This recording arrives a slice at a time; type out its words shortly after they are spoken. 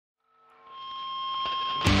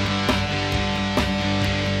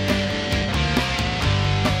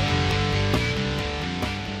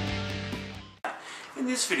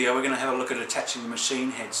this video we're going to have a look at attaching the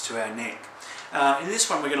machine heads to our neck. In this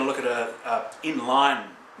one we're going to look at inline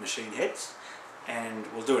machine heads, and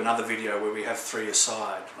we'll do another video where we have 3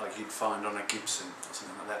 aside like you'd find on a Gibson or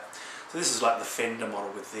something like that. So this is like the Fender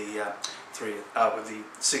model with the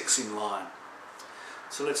 6 in line.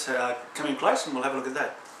 So let's come in place and we'll have a look at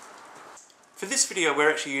that. For this video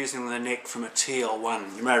we're actually using the neck from a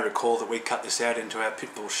TL1. You may recall that we cut this out into our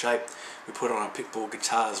Pitbull shape. We put on a Pitbull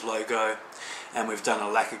Guitars logo, and we've done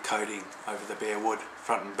a lacquer coating over the bare wood,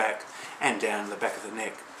 front and back, and down the back of the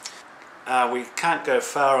neck. We can't go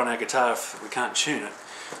far on our guitar if we can't tune it,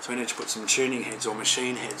 so we need to put some tuning heads or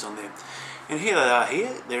machine heads on there. And here they are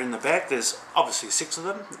here, they're in the back. There's obviously 6 of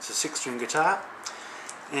them. It's a 6-string guitar,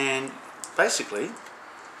 and basically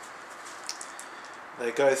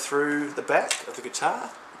they go through the back of the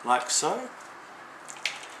guitar like so,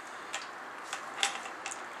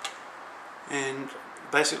 and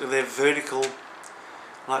basically they're vertical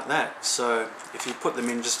like that. So if you put them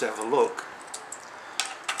in, just to have a look,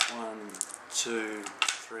 1, 2,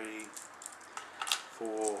 3,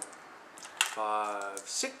 4, 5,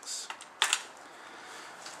 6.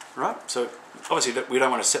 Right, so obviously we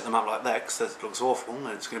don't want to set them up like that because that looks awful and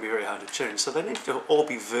it's going to be very hard to tune. So they need to all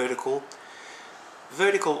be vertical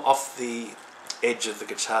off the edge of the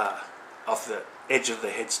guitar, off the edge of the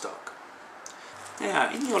headstock.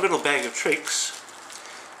 Now, in your little bag of tricks,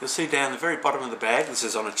 you'll see down the very bottom of the bag, this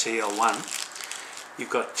is on a TL1, you've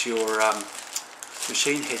got your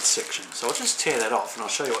machine head section. So I'll just tear that off and I'll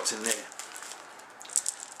show you what's in there.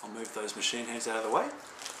 I'll move those machine heads out of the way.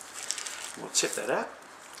 We'll tip that out.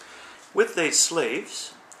 With these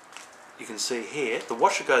sleeves, you can see here, the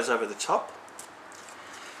washer goes over the top,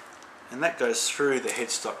 and that goes through the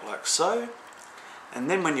headstock like so, and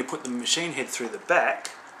then when you put the machine head through the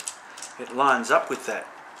back, it lines up with that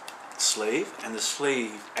sleeve, and the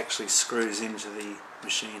sleeve actually screws into the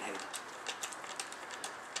machine head.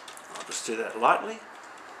 I'll just do that lightly.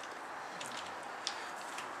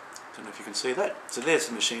 Don't know if you can see that. So there's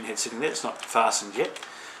the machine head sitting there. It's not fastened yet,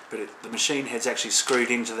 but the machine head's actually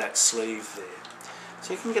screwed into that sleeve there.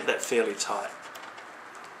 So you can get that fairly tight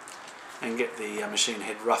and get the machine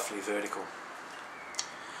head roughly vertical.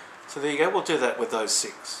 So there you go, we'll do that with those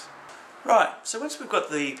 6. Right, so once we've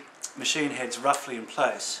got the machine heads roughly in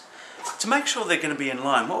place, to make sure they're going to be in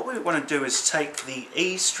line, what we want to do is take the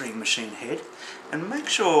E string machine head and make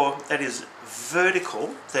sure that is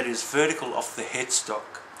vertical off the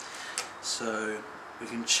headstock. So we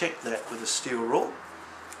can check that with a steel rule.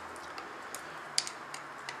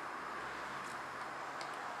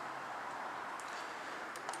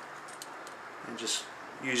 And just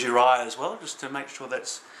use your eye as well, just to make sure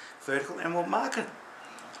that's vertical. And we'll mark a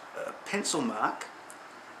pencil mark,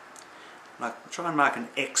 like try and mark an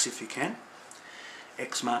X if you can.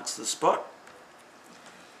 X marks the spot.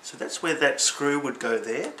 So that's where that screw would go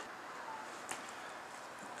there.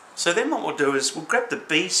 So then what we'll do is we'll grab the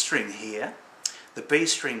B string here, the B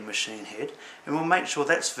string machine head, and we'll make sure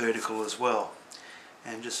that's vertical as well.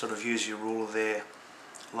 And just sort of use your ruler there,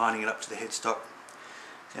 lining it up to the headstock.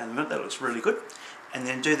 Down the middle, that looks really good. And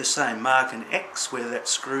then do the same, mark an X where that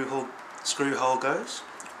screw hole goes.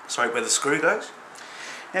 Sorry, where the screw goes.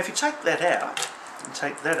 Now if you take that out, and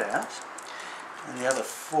take that out, and the other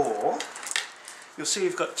 4, you'll see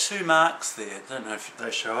you've got 2 marks there. I don't know if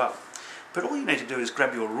they show up. But all you need to do is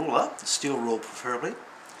grab your ruler, a steel rule preferably,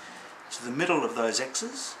 to the middle of those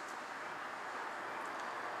X's,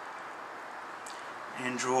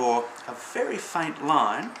 and draw a very faint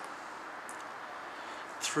line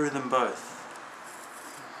through them both.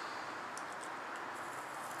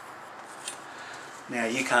 Now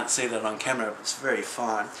you can't see that on camera, it's very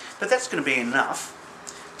fine, but that's going to be enough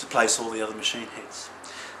to place all the other machine heads.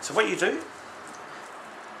 So what you do,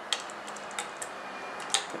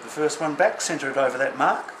 put the first one back, centre it over that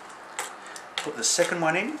mark, put the second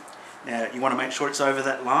one in. Now you want to make sure it's over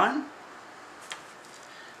that line,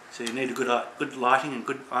 so you need a good lighting and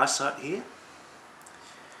good eyesight here.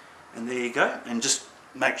 And there you go, and just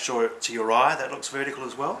make sure to your eye that looks vertical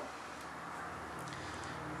as well.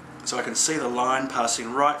 So I can see the line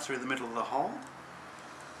passing right through the middle of the hole.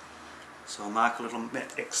 So I'll mark a little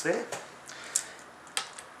X there.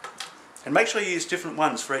 And make sure you use different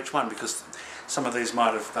ones for each one, because some of these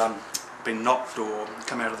might have been knocked or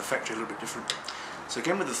come out of the factory a little bit different. So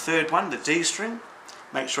again with the third one, the D string,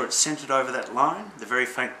 make sure it's centered over that line, the very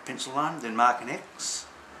faint pencil line, then mark an X.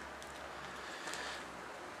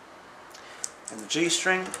 And the G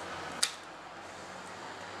string.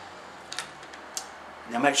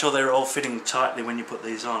 Now make sure they're all fitting tightly when you put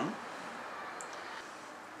these on.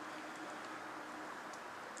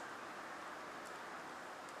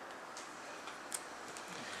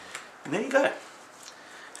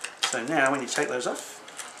 now when you take those off,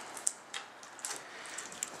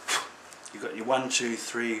 you've got your 1, 2,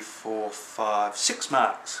 3, 4, 5, 6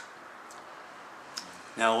 marks.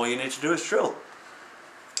 Now all you need to do is drill.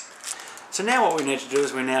 So now what we need to do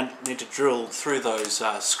is we now need to drill through those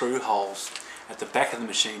screw holes at the back of the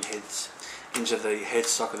machine heads into the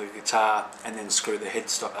headstock of the guitar, and then screw the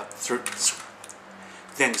headstock up through,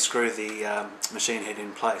 then screw the machine head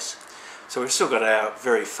in place. So we've still got our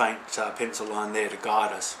very faint pencil line there to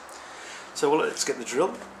guide us. So let's get the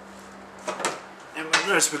drill. And we'll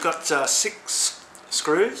notice we've got 6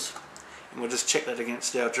 screws, and we'll just check that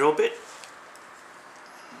against our drill bit.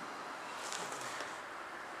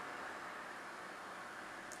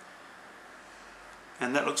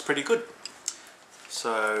 And that looks pretty good.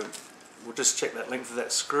 So we'll just check that length of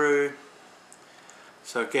that screw.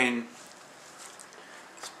 So again,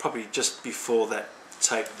 it's probably just before that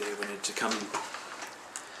tape there we need to come in.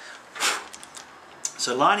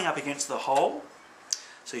 So lining up against the hole,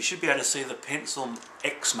 so you should be able to see the pencil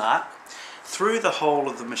X mark through the hole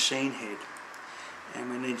of the machine head. And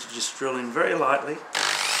we need to just drill in very lightly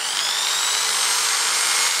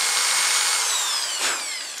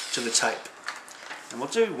to the tape. And we'll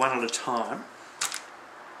do one at a time.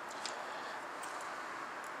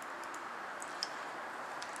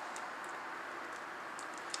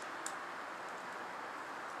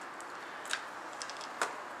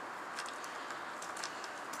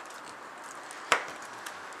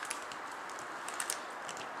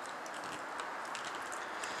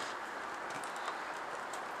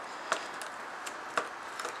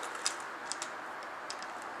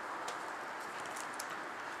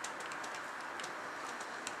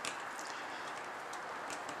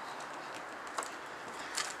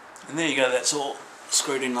 And there you go, that's all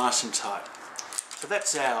screwed in nice and tight. So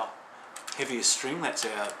that's our heaviest string, that's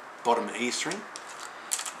our bottom E string.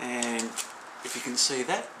 And if you can see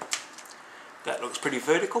that, that looks pretty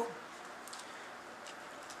vertical.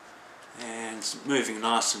 And it's moving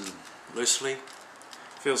nice and loosely,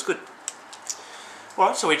 feels good.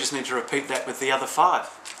 Alright, so we just need to repeat that with the other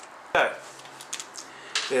 5. So,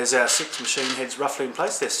 there's our 6 machine heads roughly in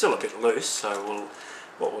place. They're still a bit loose, so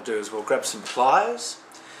what we'll do is we'll grab some pliers.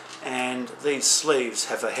 And these sleeves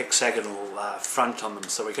have a hexagonal front on them,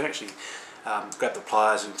 so we can actually grab the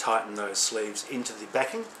pliers and tighten those sleeves into the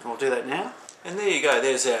backing. And we'll do that now. And there you go,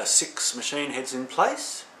 there's our 6 machine heads in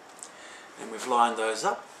place. And we've lined those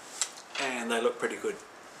up, and they look pretty good.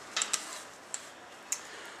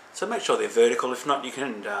 So make sure they're vertical. If not, you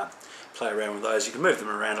can play around with those. You can move them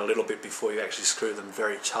around a little bit before you actually screw them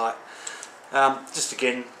very tight. Just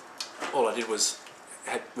again, all I did was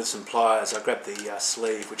with some pliers, I grabbed the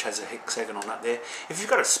sleeve which has a hexagon on it there. If you've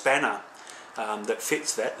got a spanner that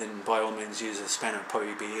fits that, then by all means use a spanner, it'll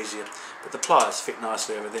probably be easier. But the pliers fit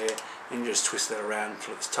nicely over there, and you just twist that around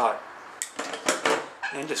until it's tight.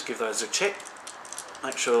 And just give those a check.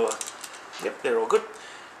 Make sure, yep, they're all good.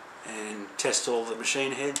 And test all the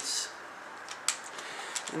machine heads.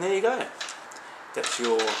 And there you go. That's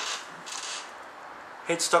your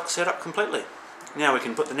headstock set up completely. Now we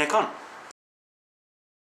can put the neck on.